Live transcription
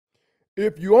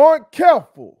If you aren't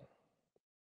careful,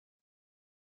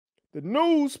 the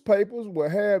newspapers will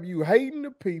have you hating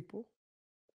the people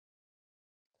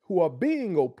who are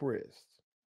being oppressed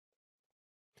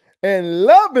and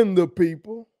loving the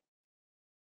people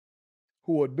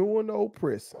who are doing the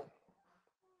oppressing.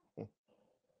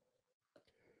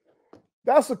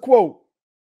 That's a quote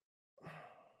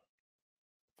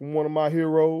from one of my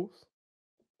heroes,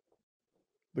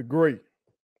 the great,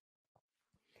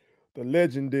 the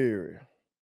legendary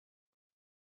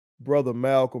brother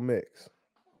Malcolm X.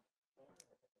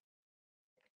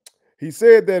 He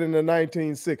said that in the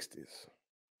 1960s.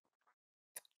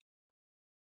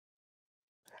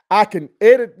 I can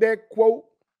edit that quote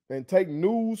and take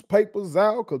newspapers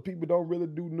out because people don't really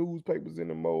do newspapers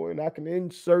anymore. And I can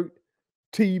insert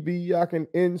TV, I can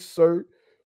insert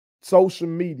social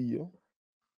media.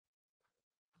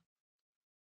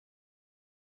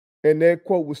 And that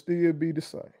quote would still be the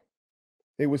same.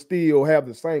 It would still have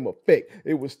the same effect.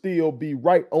 It would still be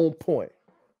right on point.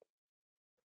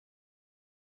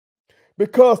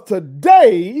 Because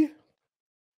today,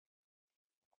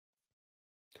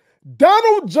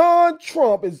 Donald John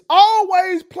Trump is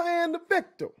always playing the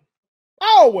victim.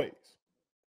 Always.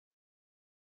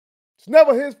 It's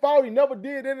never his fault. He never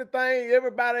did anything.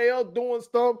 Everybody else doing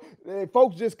stuff. And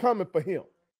folks just coming for him.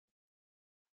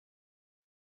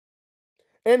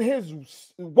 And his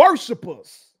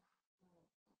worshipers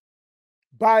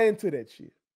buy into that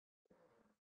shit.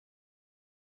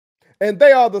 And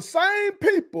they are the same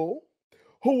people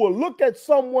who will look at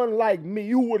someone like me,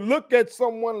 who would look at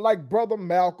someone like Brother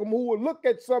Malcolm, who would look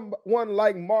at someone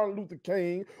like Martin Luther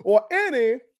King or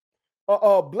any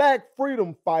black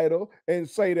freedom fighter and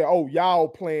say that, oh, y'all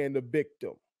playing the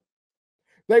victim.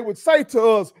 They would say to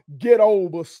us, get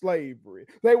over slavery.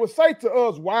 They would say to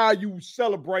us, why are you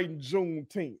celebrating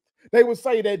Juneteenth? They would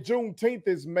say that Juneteenth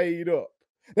is made up.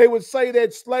 They would say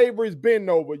that slavery's been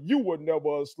over. You were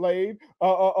never a slave.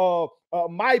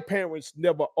 My parents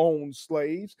never owned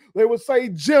slaves. They would say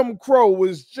Jim Crow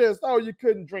was just, oh, you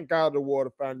couldn't drink out of the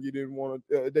water fountain you didn't want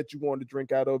to, that you wanted to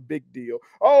drink out of, big deal.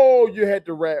 Oh, you had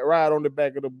to ride on the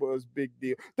back of the bus, big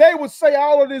deal. They would say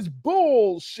all of this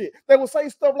bullshit. They would say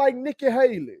stuff like Nikki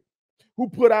Haley, who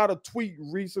put out a tweet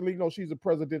recently. You know, she's a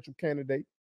presidential candidate.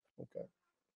 Okay.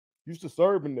 Used to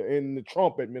serve in the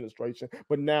Trump administration,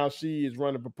 but now she is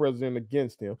running for president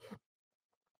against him.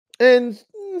 And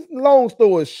long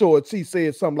story short, she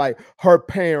said something like her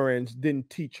parents didn't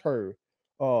teach her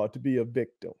to be a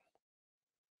victim.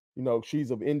 You know, she's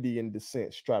of Indian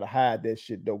descent. She try to hide that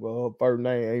shit though, but her first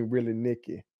name ain't really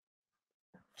Nikki.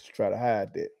 She try to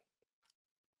hide that.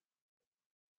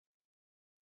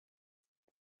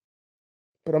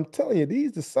 But I'm telling you,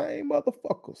 these the same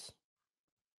motherfuckers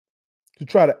to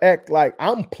try to act like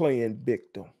I'm playing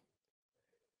victim.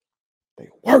 They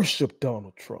worship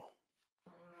Donald Trump.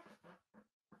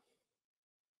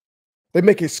 They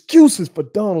make excuses for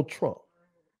Donald Trump.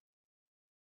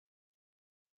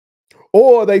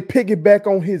 Or they piggyback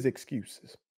on his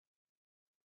excuses.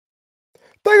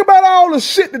 Think about all the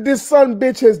shit that this son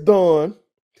bitch has done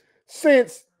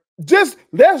since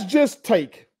let's just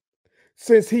take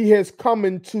since he has come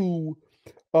into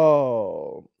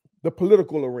the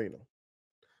political arena.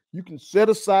 You can set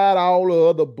aside all the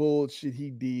other bullshit he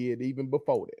did even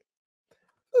before that.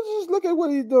 Let's just look at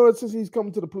what he's done since he's come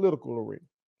to the political arena.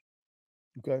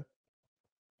 Okay.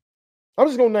 I'm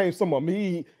just gonna name some of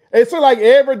them. It's like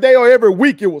every day or every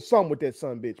week it was something with that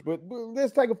son bitch. But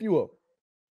let's take a few of them.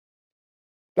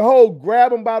 The whole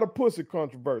grab him by the pussy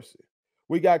controversy.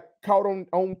 We got caught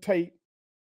on tape,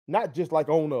 not just like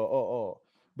on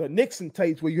the Nixon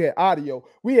tapes where you had audio.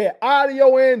 We had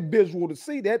audio and visual to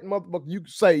see that motherfucker. You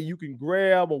say you can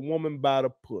grab a woman by the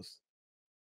pussy.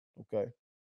 Okay.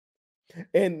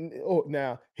 And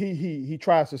now he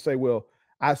tries to say, well,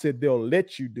 I said they'll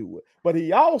let you do it. But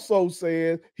he also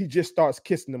says he just starts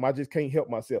kissing them. I just can't help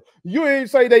myself. You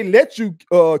ain't say they let you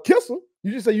kiss them.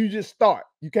 You just say you just start.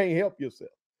 You can't help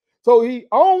yourself. So he's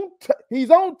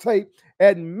on tape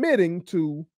admitting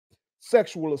to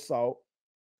sexual assault.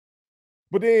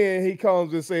 But then he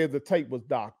comes and says the tape was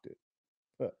doctored.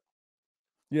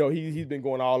 You know, he's been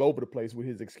going all over the place with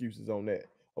his excuses on that.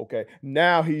 Okay.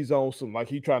 Now he's on some, like,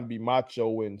 he trying to be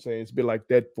macho and saying it's been like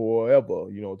that forever,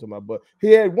 you know, to my, but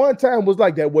he had one time was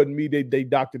like, that wasn't me. They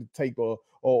doctored the tape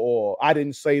or I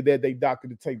didn't say that, they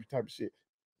doctored the tape type of shit.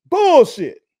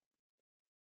 Bullshit.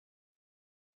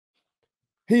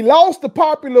 He lost the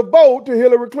popular vote to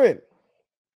Hillary Clinton.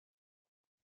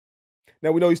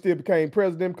 Now we know he still became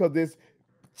president because this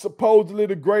supposedly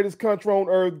the greatest country on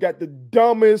earth got the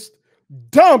dumbest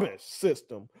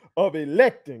system of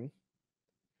electing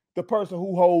the person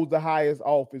who holds the highest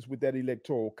office with that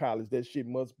electoral college. That shit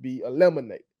must be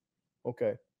eliminated.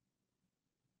 Okay.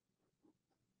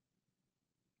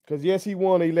 Because yes, he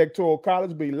won the electoral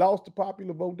college, but he lost the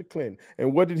popular vote to Clinton.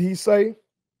 And what did he say?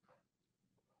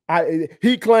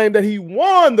 He claimed that he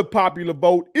won the popular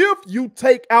vote if you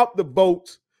take out the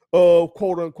votes of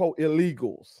quote unquote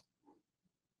illegals.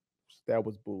 That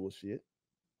was bullshit.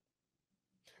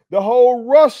 The whole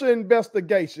Russia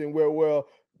investigation, where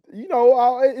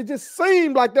it just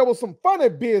seemed like there was some funny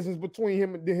business between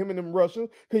him and them Russians.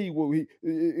 We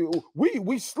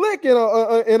slick in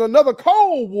another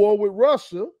Cold War with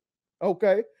Russia.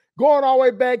 Okay, going all the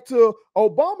way back to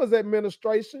Obama's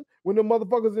administration when the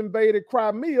motherfuckers invaded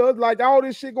Crimea. Like all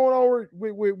this shit going on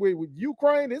with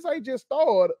Ukraine. This ain't just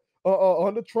started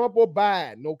under Trump or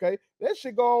Biden. Okay, that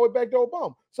shit go all the way back to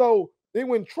Obama. So then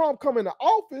when Trump come into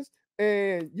office,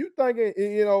 and you thinking,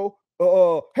 hell,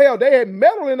 they had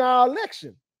meddled in our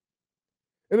election,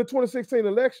 in the 2016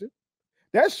 election.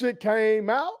 That shit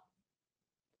came out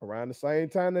around the same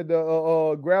time that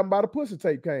the Grab 'em by the pussy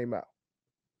tape came out.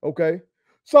 Okay.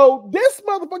 So this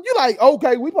motherfucker, you like,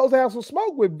 okay, we supposed to have some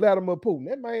smoke with Vladimir Putin.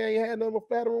 That man ain't had none but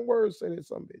flattering words said it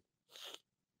some bitch.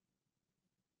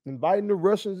 Inviting the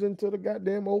Russians into the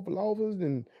goddamn Oval Office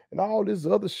and all this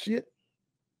other shit.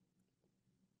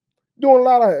 Doing a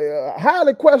lot of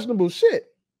highly questionable shit.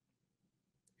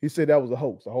 He said that was a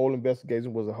hoax. The whole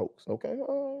investigation was a hoax. Okay.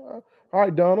 All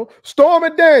right, Donald. Stormy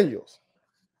Daniels.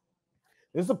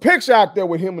 There's a picture out there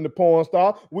with him and the porn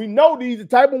star. We know these the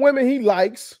type of women he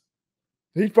likes.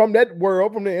 He's from that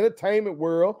world, from the entertainment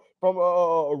world, from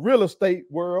a real estate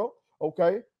world,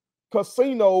 okay?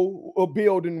 Casino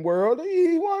building world.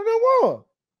 He one of them one.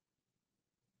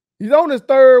 He's on his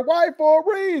third wife for a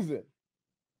reason.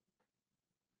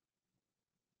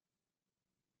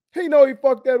 He know he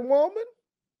fucked that woman.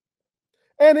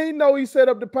 And he know he set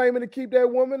up the payment to keep that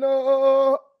woman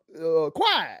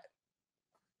quiet.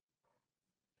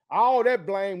 All that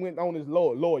blame went on his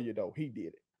lawyer, though. He did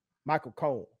it. Michael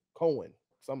Cohen,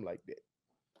 something like that.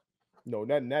 No,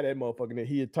 not that motherfucker.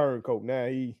 He a turncoat. Now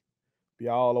he be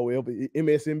all over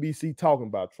MSNBC talking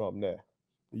about Trump now.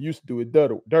 He used to do it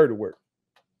dirty work.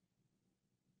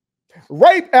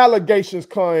 Rape allegations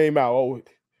came out. Oh,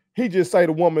 he just say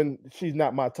the woman, she's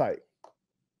not my type.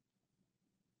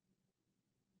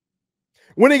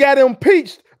 When he got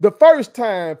impeached the first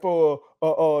time for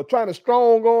trying to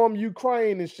strong arm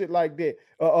Ukraine and shit like that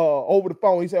over the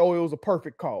phone, he said, oh, it was a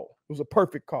perfect call. It was a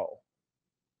perfect call.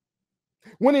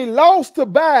 When he lost to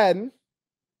Biden,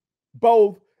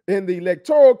 both in the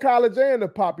electoral college and the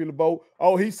popular vote,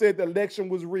 oh, he said the election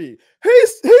was rigged. He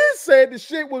said the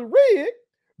shit was rigged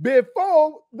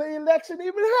before the election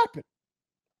even happened.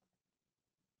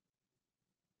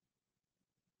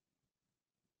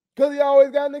 Because he always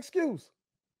got an excuse.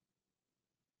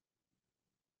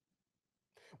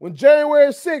 When January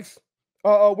 6th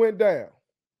went down,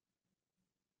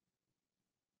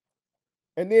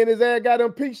 and then his ass got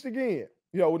impeached again,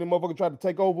 when the motherfucker tried to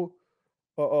take over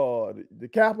the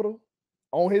Capitol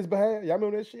on his behalf. Y'all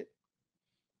remember that shit?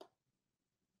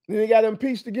 Then he got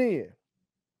impeached again.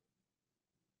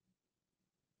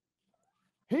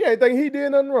 He ain't think he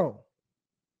did nothing wrong.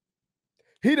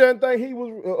 He didn't think he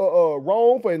was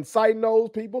wrong for inciting those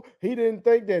people. He didn't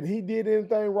think that he did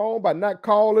anything wrong by not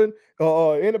calling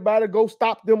anybody to go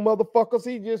stop them motherfuckers.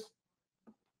 He just,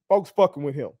 folks fucking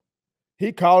with him.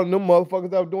 He calling them motherfuckers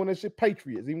that were doing that shit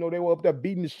patriots, even though they were up there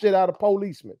beating the shit out of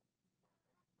policemen.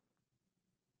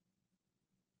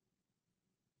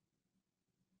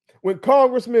 When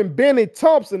Congressman Benny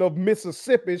Thompson of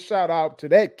Mississippi, shout out to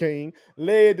that king,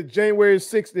 led the January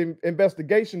 6th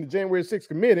investigation, the January 6th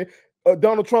committee,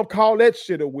 Donald Trump called that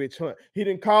shit a witch hunt. He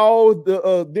didn't call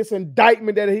this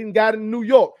indictment that he got in New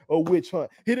York a witch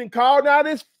hunt. He didn't call now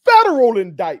this federal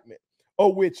indictment a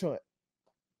witch hunt.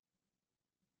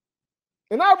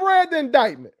 And I've read the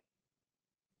indictment.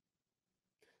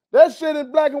 That shit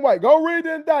in black and white. Go read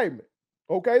the indictment.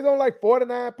 Okay, it's on like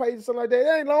 49 pages, something like that.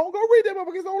 It ain't long. Go read that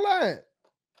motherfucker. It's online.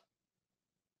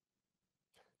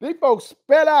 These folks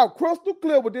spell out crystal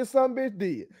clear what this son bitch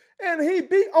did. And he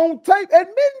be on tape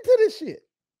admitting to this shit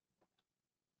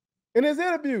in his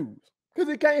interviews because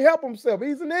he can't help himself.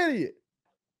 He's an idiot.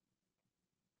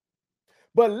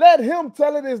 But let him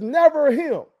tell it is never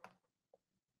him.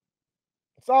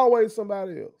 It's always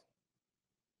somebody else.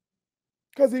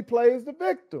 Because he plays the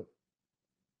victim.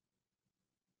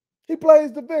 He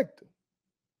plays the victim.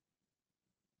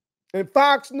 And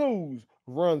Fox News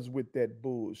runs with that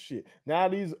bullshit. Now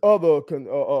these other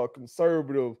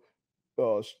conservative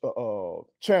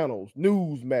channels,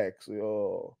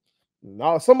 Newsmax,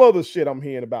 Now, some other shit I'm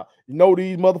hearing about. You know,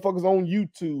 these motherfuckers on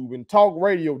YouTube and talk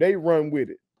radio, they run with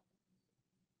it.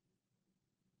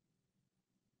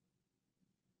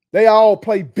 They all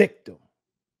play victim.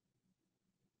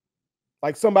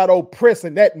 Like somebody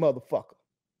oppressing that motherfucker.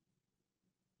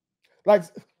 Like,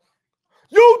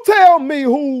 you tell me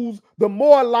who's the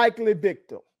more likely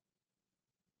victim.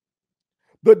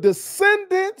 The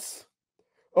descendants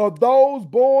of those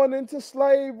born into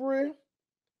slavery,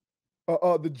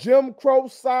 the Jim Crow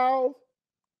South,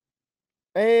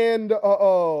 and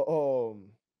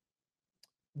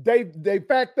de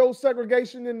facto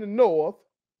segregation in the North,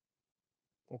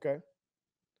 okay?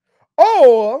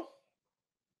 Or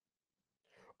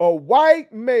a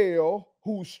white male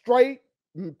who's straight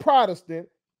Protestant,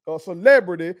 a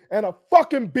celebrity, and a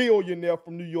fucking billionaire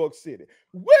from New York City.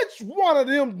 Which one of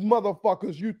them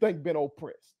motherfuckers you think been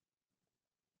oppressed?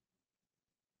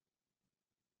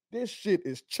 This shit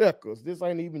is checkers. This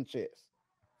ain't even chess.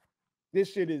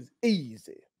 This shit is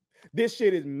easy. This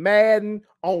shit is Madden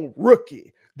on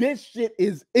rookie. This shit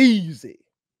is easy.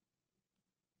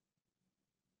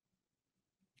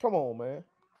 Come on, man.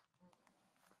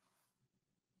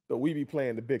 So we be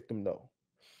playing the victim though.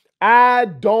 I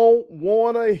don't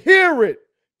want to hear it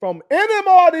from any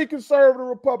more of these conservative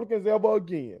Republicans ever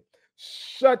again.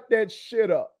 Shut that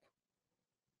shit up.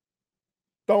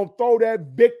 Don't throw that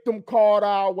victim card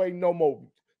our way no more.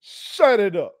 Shut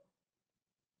it up.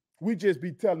 We just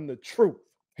be telling the truth.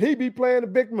 He be playing the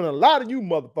victim, and a lot of you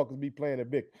motherfuckers be playing the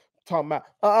victim. Talking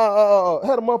about,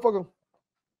 had a motherfucker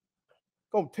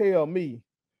gonna tell me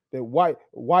that white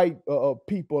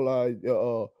people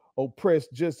are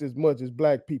oppressed just as much as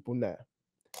black people now.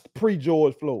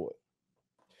 Pre-George Floyd.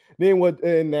 Then what?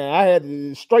 And I had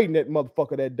to straighten that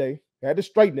motherfucker that day. I had to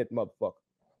straighten that motherfucker.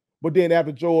 But then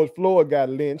after George Floyd got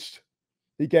lynched,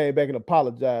 he came back and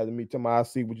apologized to me, telling me, I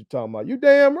see what you're talking about. You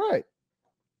damn right.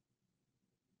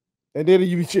 And then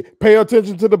you pay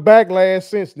attention to the backlash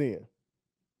since then.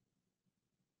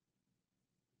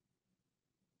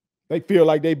 They feel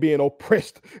like they being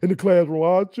oppressed in the classroom.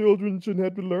 Our children shouldn't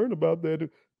have to learn about that.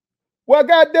 Well,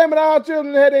 goddamn it, our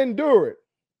children had to endure it.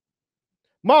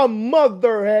 My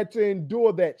mother had to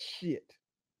endure that shit.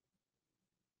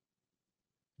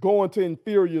 Going to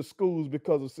inferior schools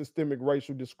because of systemic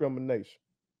racial discrimination.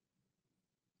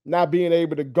 Not being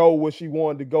able to go where she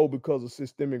wanted to go because of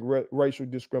systemic racial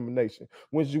discrimination.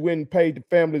 When she went and paid the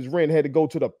family's rent, had to go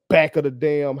to the back of the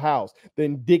damn house. The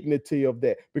indignity of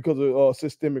that because of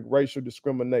systemic racial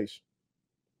discrimination.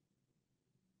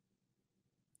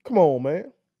 Come on,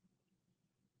 man.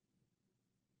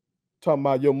 Talking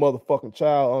about your motherfucking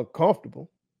child uncomfortable.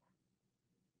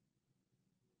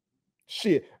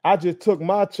 Shit, I just took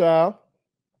my child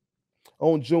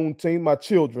on Juneteenth, my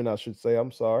children, I should say,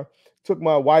 I'm sorry. Took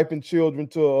my wife and children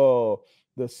to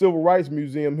the Civil Rights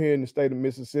Museum here in the state of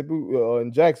Mississippi,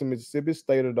 in Jackson, Mississippi,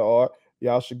 state of the art.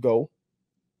 Y'all should go.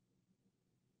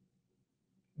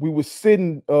 We were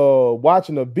sitting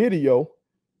watching a video,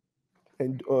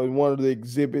 and one of the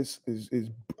exhibits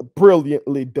is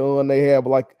brilliantly done. They have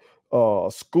like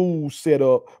school set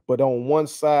up, but on one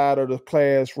side of the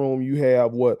classroom, you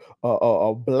have what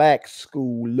a black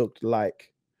school looked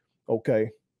like. Okay.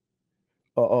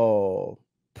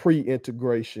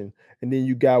 Pre-integration, and then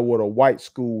you got what a white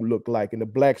school looked like, and the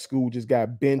black school just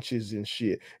got benches and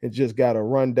shit and just got a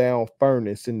rundown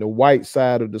furnace, and the white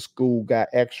side of the school got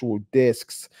actual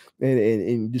desks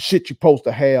and the shit you're supposed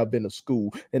to have in a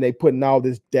school, and they putting all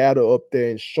this data up there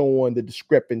and showing the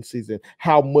discrepancies and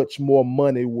how much more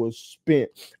money was spent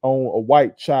on a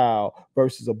white child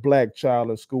versus a black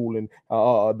child in school, and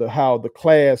how the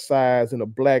class size in a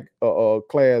black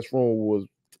classroom was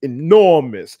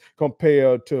enormous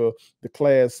compared to the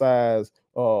class size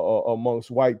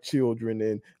amongst white children,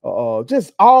 and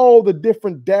just all the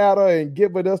different data and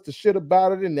giving us the shit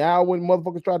about it. And now when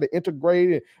motherfuckers try to integrate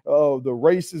it, the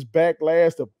racist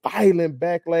backlash, the violent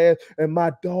backlash, and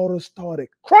my daughter started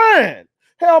crying.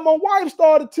 Hell, my wife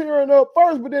started tearing up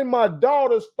first, but then my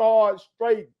daughter started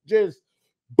straight just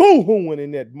boo-hooing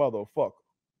in that motherfucker.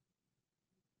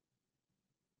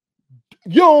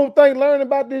 You don't think learning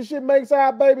about this shit makes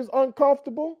our babies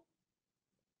uncomfortable?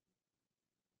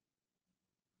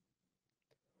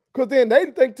 Because then they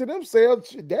think to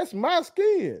themselves, that's my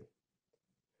skin.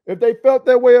 If they felt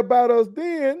that way about us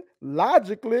then,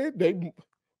 logically, they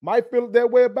might feel that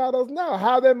way about us now.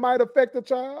 How that might affect a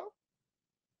child?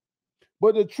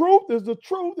 But the truth is the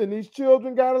truth, and these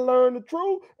children got to learn the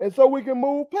truth, and so we can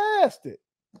move past it.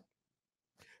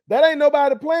 That ain't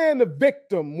nobody playing the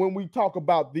victim when we talk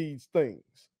about these things.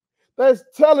 That's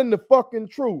telling the fucking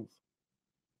truth.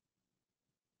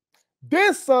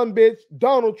 This son bitch,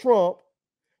 Donald Trump,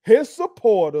 his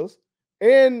supporters,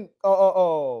 and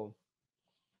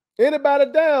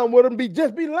anybody down with him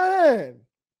just be lying.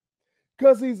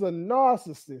 Because he's a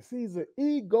narcissist. He's an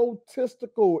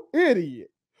egotistical idiot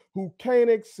who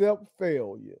can't accept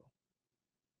failure.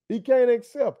 He can't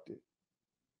accept it.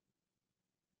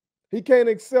 He can't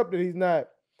accept that he's not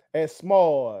as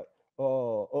smart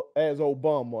as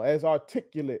Obama, as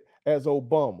articulate as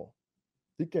Obama.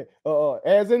 He can't,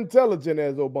 as intelligent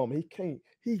as Obama. He can't.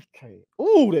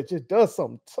 Ooh, that just does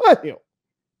something to him.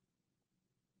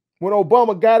 When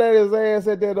Obama got at his ass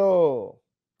at that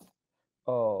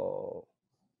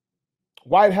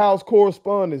White House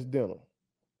Correspondents' Dinner.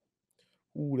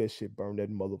 Ooh, that shit burned that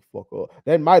motherfucker up.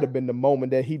 That might have been the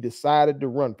moment that he decided to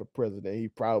run for president. He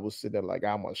probably was sitting there like,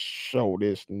 I'm going to show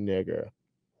this nigga.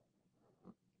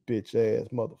 Bitch ass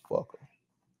motherfucker.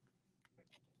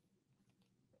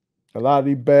 A lot of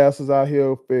these bastards out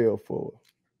here fell for it.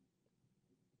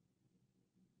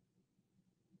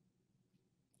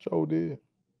 Sure did.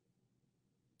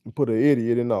 And put an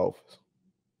idiot in office.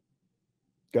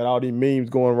 Got all these memes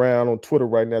going around on Twitter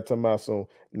right now talking about some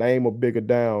name a bigger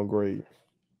downgrade.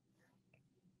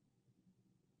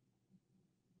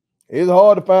 It's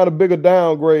hard to find a bigger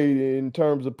downgrade in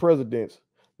terms of presidents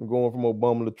than going from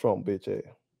Obama to Trump, bitch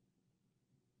ass.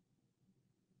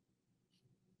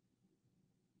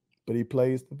 But he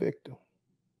plays the victim.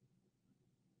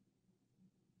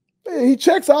 He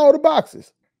checks all the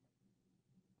boxes.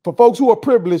 For folks who are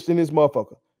privileged in this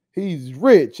motherfucker. He's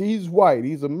rich, he's white,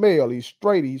 he's a male, he's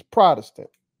straight, he's Protestant.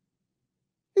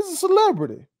 He's a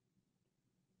celebrity.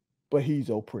 But he's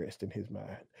oppressed in his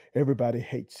mind. Everybody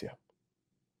hates him.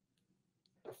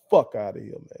 The fuck out of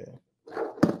here,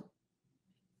 man.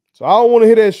 So I don't want to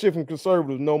hear that shit from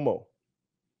conservatives no more.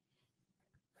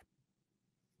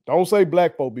 Don't say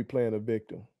black folk be playing a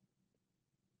victim.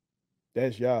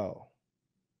 That's y'all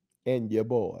and your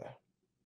boy.